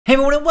Hey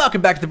everyone, and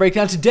welcome back to the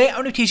breakdown. Today I'm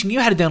going to be teaching you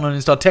how to download and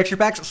install texture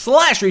packs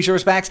 /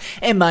 resource packs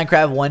in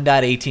Minecraft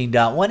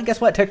 1.18.1. And guess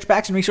what? Texture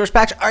packs and resource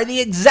packs are the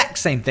exact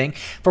same thing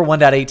for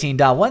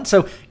 1.18.1.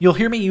 So you'll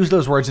hear me use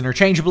those words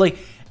interchangeably.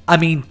 I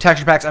mean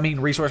texture packs, I mean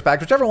resource packs,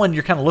 whichever one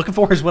you're kind of looking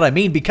for is what I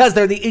mean, because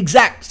they're the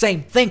exact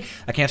same thing.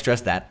 I can't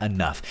stress that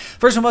enough.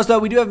 First and foremost, though,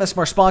 we do have a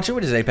smart sponsor,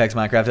 which is Apex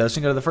Minecraft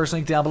Hosting. Go to the first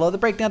link down below, the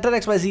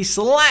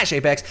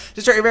breakdown.xyz/Apex,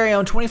 to start your very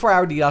own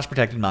 24-hour DDoS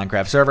Protected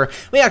Minecraft server.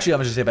 We actually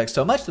love Apex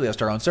so much that we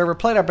host our own server,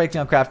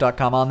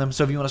 play.breakdowncraft.com on them.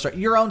 So if you want to start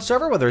your own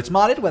server, whether it's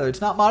modded, whether it's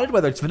not modded,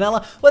 whether it's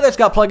vanilla, whether it's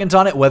got plugins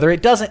on it, whether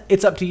it doesn't,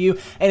 it's up to you,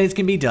 and it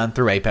can be done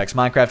through Apex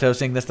Minecraft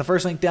Hosting. That's the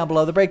first link down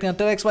below, the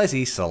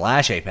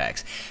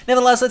breakdown.xyz/Apex.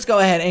 Nevertheless, let's go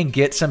ahead and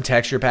get some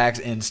texture packs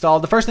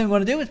installed. The first thing we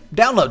want to do is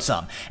download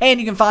some, and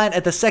you can find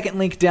at the second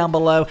link down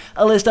below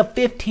a list of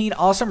 15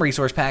 awesome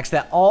resource packs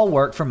that all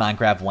work for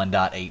Minecraft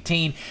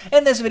 1.18.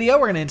 In this video,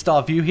 we're going to install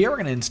a few here. We're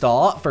going to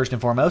install, first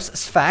and foremost,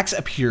 Sphax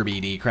Pure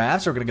BD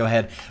Craft. So we're going to go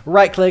ahead,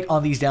 right click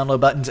on these download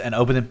buttons and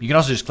open them. You can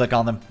also just click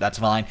on them, that's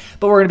fine,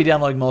 but we're going to be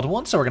downloading multiple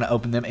ones, so we're going to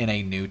open them in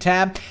a new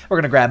tab. We're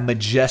going to grab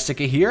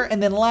Majestica here,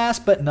 and then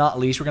last but not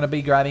least, we're going to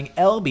be grabbing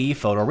Lpu of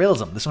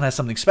Photorealism. This one has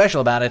something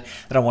special about it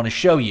that I want to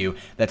show you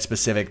that's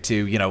specific to,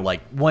 you know, like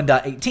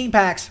 1.18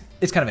 packs.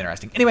 It's kind of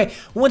interesting. Anyway,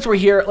 once we're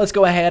here, let's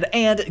go ahead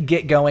and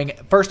get going.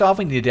 First off,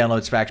 we need to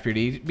download Sphax Pure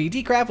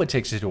BD Craft, which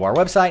takes us to our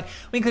website.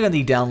 We can click on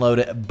the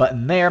download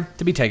button there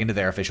to be taken to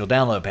their official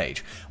download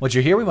page. Once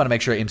you're here, we want to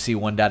make sure MC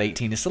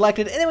 1.18 is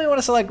selected, and then we want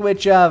to select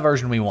which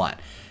version we want.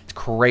 It's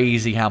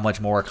crazy how much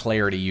more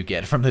clarity you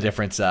get from the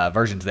different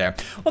versions there.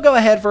 We'll go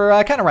ahead for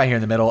kind of right here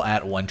in the middle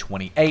at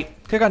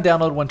 128. Click on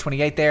download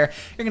 128 there.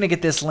 You're going to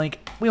get this link.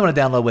 We want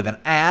to download with an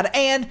ad,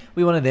 and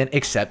we want to then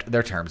accept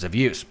their terms of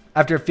use.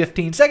 After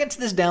 15 seconds,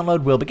 this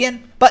download will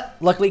begin, but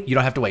luckily you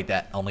don't have to wait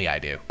that, only I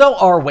do. So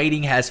our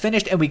waiting has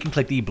finished, and we can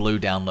click the blue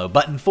download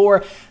button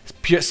for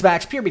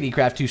Sphax Pure BD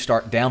Craft to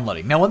start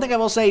downloading. Now, one thing I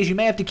will say is you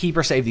may have to keep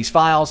or save these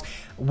files.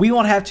 We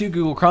won't have to.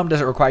 Google Chrome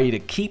doesn't require you to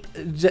keep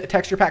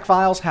texture pack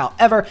files.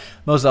 However,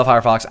 Mozilla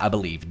Firefox, I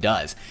believe,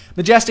 does.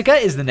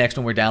 Majestica is the next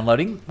one we're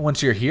downloading.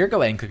 Once you're here,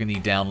 go ahead and click on the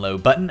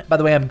download button. By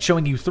the way, I'm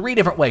showing you 3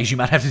 different ways you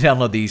might have to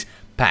download these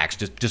packs,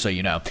 just so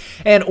you know.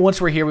 And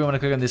once we're here, we want to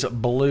click on this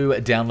blue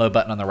download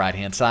button on the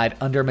right-hand side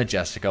under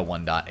Majestica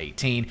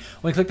 1.18.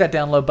 When we click that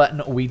download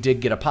button, we did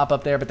get a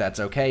pop-up there, but that's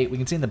okay. We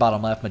can see in the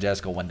bottom left,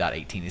 Majestica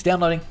 1.18 is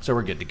downloading, so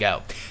we're good to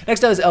go.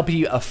 Next up is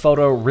Lpu of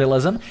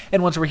Photorealism,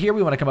 and once we're here,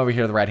 we want to come over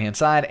here to the right-hand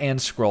side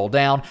and scroll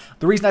down.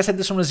 The reason I said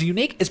this one is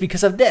unique is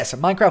because of this.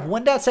 Minecraft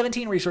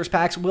 1.17 resource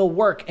packs will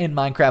work in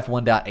Minecraft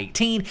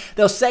 1.18.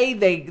 They'll say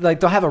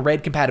they'll have a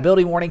red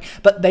compatibility warning,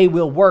 but they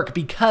will work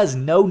because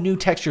no new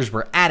textures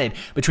were added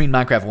between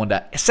Minecraft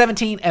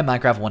 1.17 and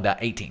Minecraft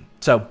 1.18.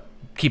 So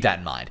keep that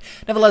in mind.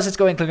 Nevertheless, let's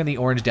go ahead and click on the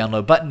orange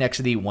download button next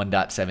to the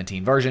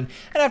 1.17 version,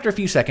 and after a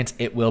few seconds,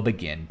 it will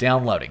begin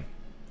downloading.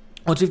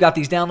 Once we've got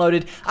these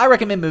downloaded, I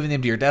recommend moving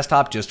them to your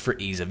desktop just for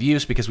ease of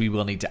use, because we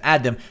will need to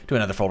add them to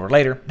another folder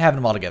later, and having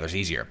them all together is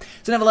easier.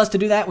 So nevertheless, to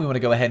do that, we want to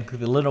go ahead and click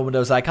the little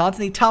Windows icons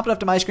in the top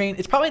left of my screen.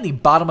 It's probably in the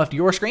bottom left of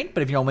your screen,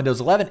 but if you're on Windows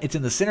 11, it's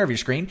in the center of your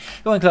screen.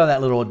 Go ahead and click on that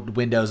little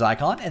Windows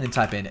icon, and then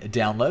type in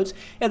Downloads.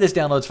 You have this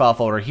Downloads file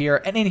folder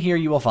here, and in here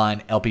you will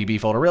find Lpu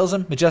of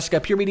Photorealism,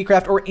 Majestica, Pure BD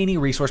Craft, or any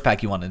resource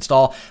pack you want to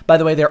install. By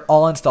the way, they're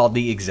all installed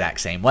the exact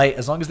same way.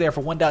 As long as they're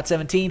for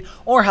 1.17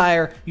 or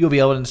higher, you'll be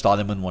able to install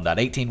them in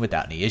 1.18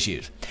 without any issues.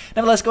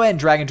 Nevertheless, go ahead and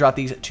drag and drop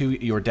these to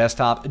your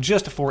desktop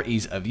just for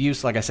ease of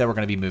use. Like I said, we're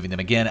going to be moving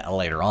them again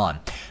later on.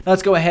 Now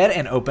let's go ahead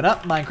and open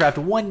up Minecraft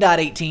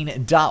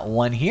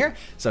 1.18.1 here.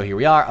 So here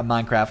we are, a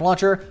Minecraft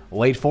launcher.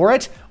 Wait for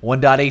it.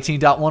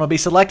 1.18.1 will be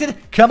selected.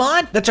 Come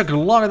on. That took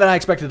longer than I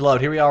expected to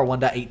load. Here we are,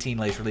 1.18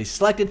 latest release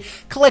selected.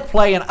 Click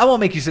play, and I won't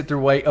make you sit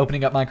through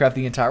opening up Minecraft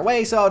the entire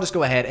way, so I'll just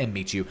go ahead and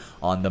meet you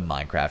on the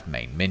Minecraft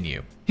main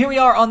menu. Here we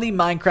are on the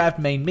Minecraft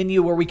main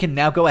menu, where we can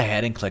now go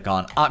ahead and click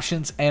on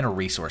Options and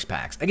Resource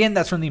Packs. Again,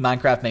 that's from the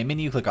Minecraft main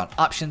menu. Click on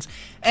Options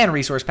and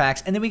Resource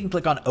Packs, and then we can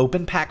click on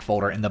Open Pack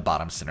folder in the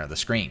bottom center of the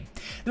screen.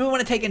 Then we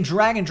want to take and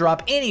drag and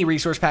drop any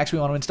resource packs we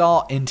want to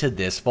install into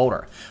this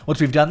folder. Once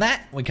we've done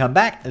that, we come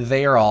back,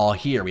 they are all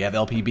here. We have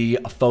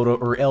LPB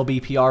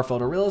LBPR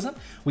Photorealism.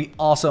 We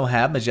also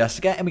have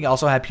Majestica, and we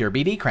also have Pure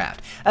BD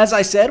Craft. As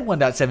I said,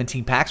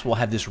 1.17 packs will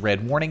have this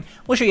red warning.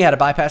 We'll show you how to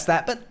bypass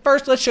that, but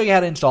first let's show you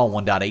how to install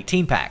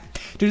 1.18 pack.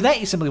 To do that,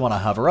 you simply want to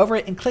hover over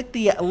it and click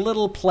the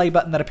little play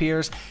button that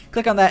appears.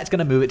 Click on that, it's going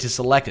to move it to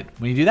selected.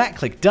 When you do that,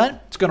 click done.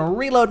 It's going to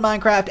reload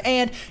Minecraft,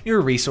 and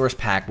your resource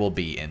pack will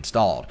be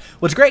installed.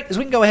 What's great is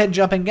we can go ahead and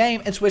jump in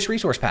game and switch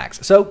resource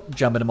packs. So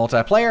jump into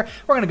multiplayer.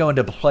 We're going to go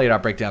into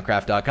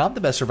play.breakdowncraft.com,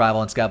 the best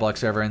survival and skyblock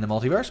server in the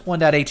multiverse.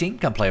 1.18,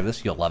 come play with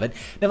us, you'll love it.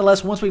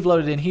 Nevertheless, once we've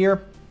loaded in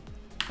here,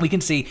 we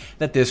can see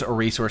that this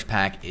resource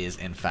pack is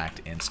in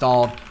fact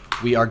installed.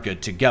 We are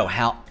good to go.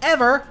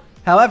 However,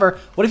 However,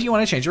 what if you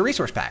want to change your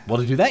resource pack? Well,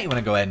 to do that, you want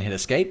to go ahead and hit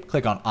escape,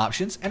 click on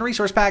options and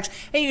resource packs,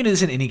 and you can do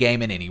this in any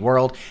game, in any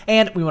world.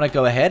 And we want to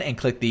go ahead and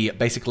click the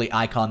basically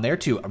icon there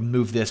to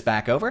move this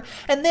back over.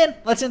 And then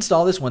let's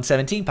install this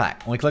 117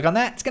 pack. When we click on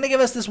that, it's going to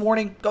give us this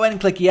warning. Go ahead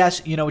and click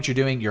yes. You know what you're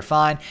doing. You're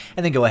fine.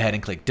 And then go ahead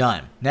and click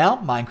done. Now,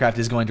 Minecraft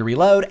is going to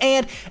reload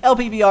and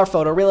LPVR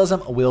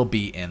Photorealism will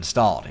be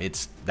installed.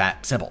 It's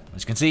that simple.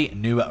 As you can see,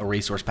 new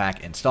resource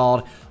pack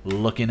installed.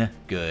 Looking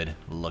good.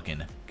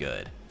 Looking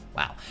good.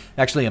 Wow, it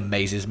actually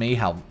amazes me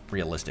how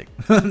realistic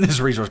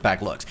this resource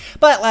pack looks.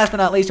 But last but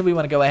not least, we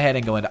want to go ahead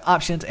and go into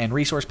options and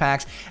resource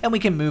packs, and we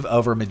can move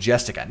over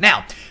Majestica.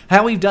 Now,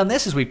 how we've done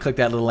this is we've clicked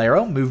that little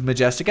arrow, move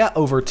Majestica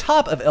over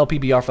top of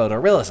LPBR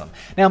Photorealism.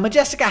 Now,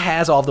 Majestica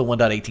has all of the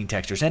 1.18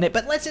 textures in it,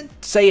 but let's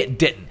say it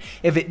didn't.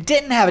 If it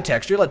didn't have a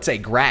texture, let's say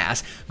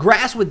grass,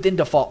 grass would then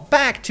default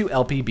back to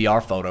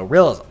LPBR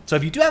Photorealism. So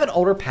if you do have an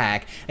older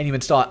pack and you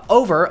install it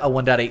over a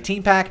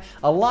 1.18 pack,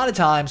 a lot of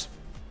times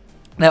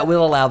that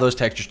will allow those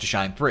textures to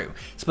shine through.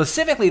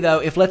 Specifically though,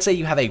 if let's say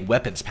you have a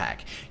weapons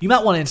pack, you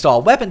might want to install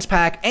a weapons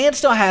pack and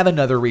still have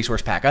another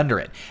resource pack under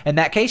it. In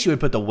that case, you would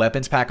put the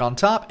weapons pack on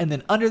top, and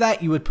then under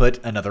that you would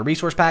put another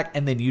resource pack,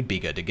 and then you'd be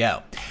good to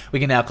go. We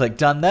can now click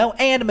done though,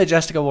 and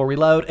Majestica will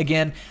reload.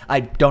 Again, I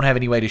don't have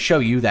any way to show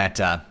you that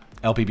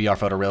LPBR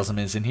Photorealism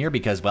is in here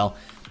because, well,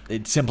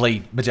 it's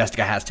simply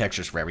Majestica has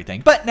textures for everything.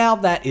 But now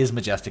that is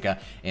Majestica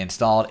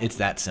installed. It's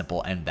that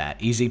simple and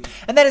that easy.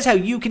 And that is how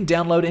you can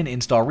download and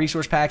install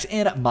resource packs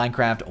in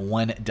Minecraft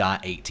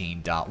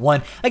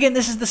 1.18.1. Again,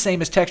 this is the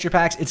same as texture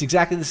packs. It's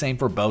exactly the same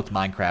for both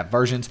Minecraft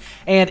versions.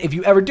 And if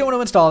you ever do want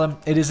to install them,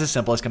 it is as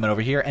simple as coming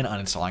over here and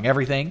uninstalling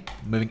everything,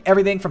 moving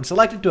everything from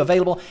selected to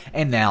available,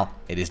 and now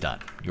it is done.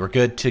 You're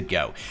good to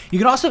go. You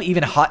can also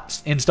even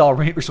hot install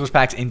resource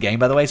packs in-game,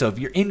 by the way. So if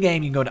you're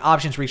in-game, you can go to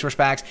options, resource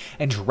packs,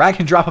 and drag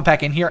and drop a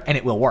pack in here, and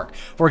it will work.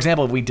 For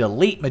example, if we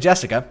delete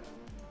Majestica,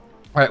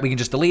 all right, we can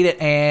just delete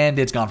it and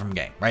it's gone from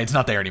game, right? It's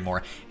not there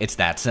anymore. It's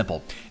that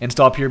simple.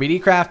 Install Pure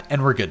BD Craft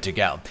and we're good to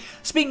go.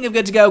 Speaking of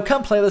good to go,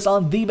 come play with us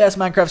on the best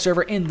Minecraft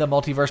server in the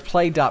multiverse,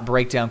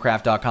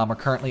 play.breakdowncraft.com. We're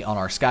currently on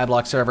our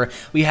Skyblock server.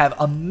 We have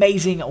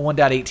amazing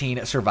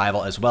 1.18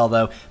 survival as well,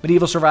 though.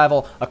 Medieval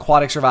survival,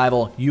 aquatic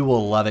survival, you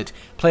will love it.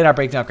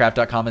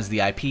 Play.breakdowncraft.com is the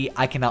IP.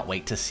 I cannot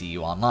wait to see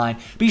you online.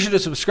 Be sure to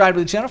subscribe to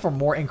the channel for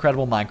more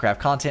incredible Minecraft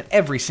content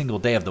every single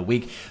day of the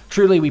week.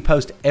 Truly, we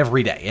post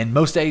every day, and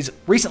most days,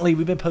 recently,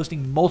 we've been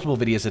posting multiple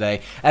videos a day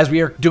as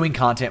we are doing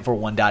content for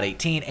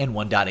 1.18 and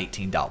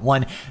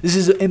 1.18.1. This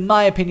is, in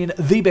my opinion,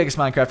 the biggest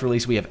Minecraft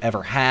release we have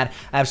ever had.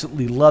 I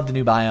absolutely love the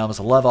new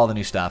biomes, love all the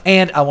new stuff,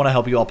 and I want to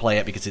help you all play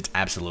it because it's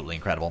absolutely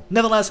incredible.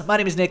 Nevertheless, my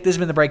name is Nick. This has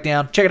been The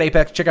Breakdown. Check out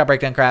Apex, check out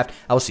Breakdown Craft.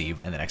 I will see you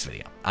in the next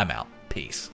video. I'm out. Peace.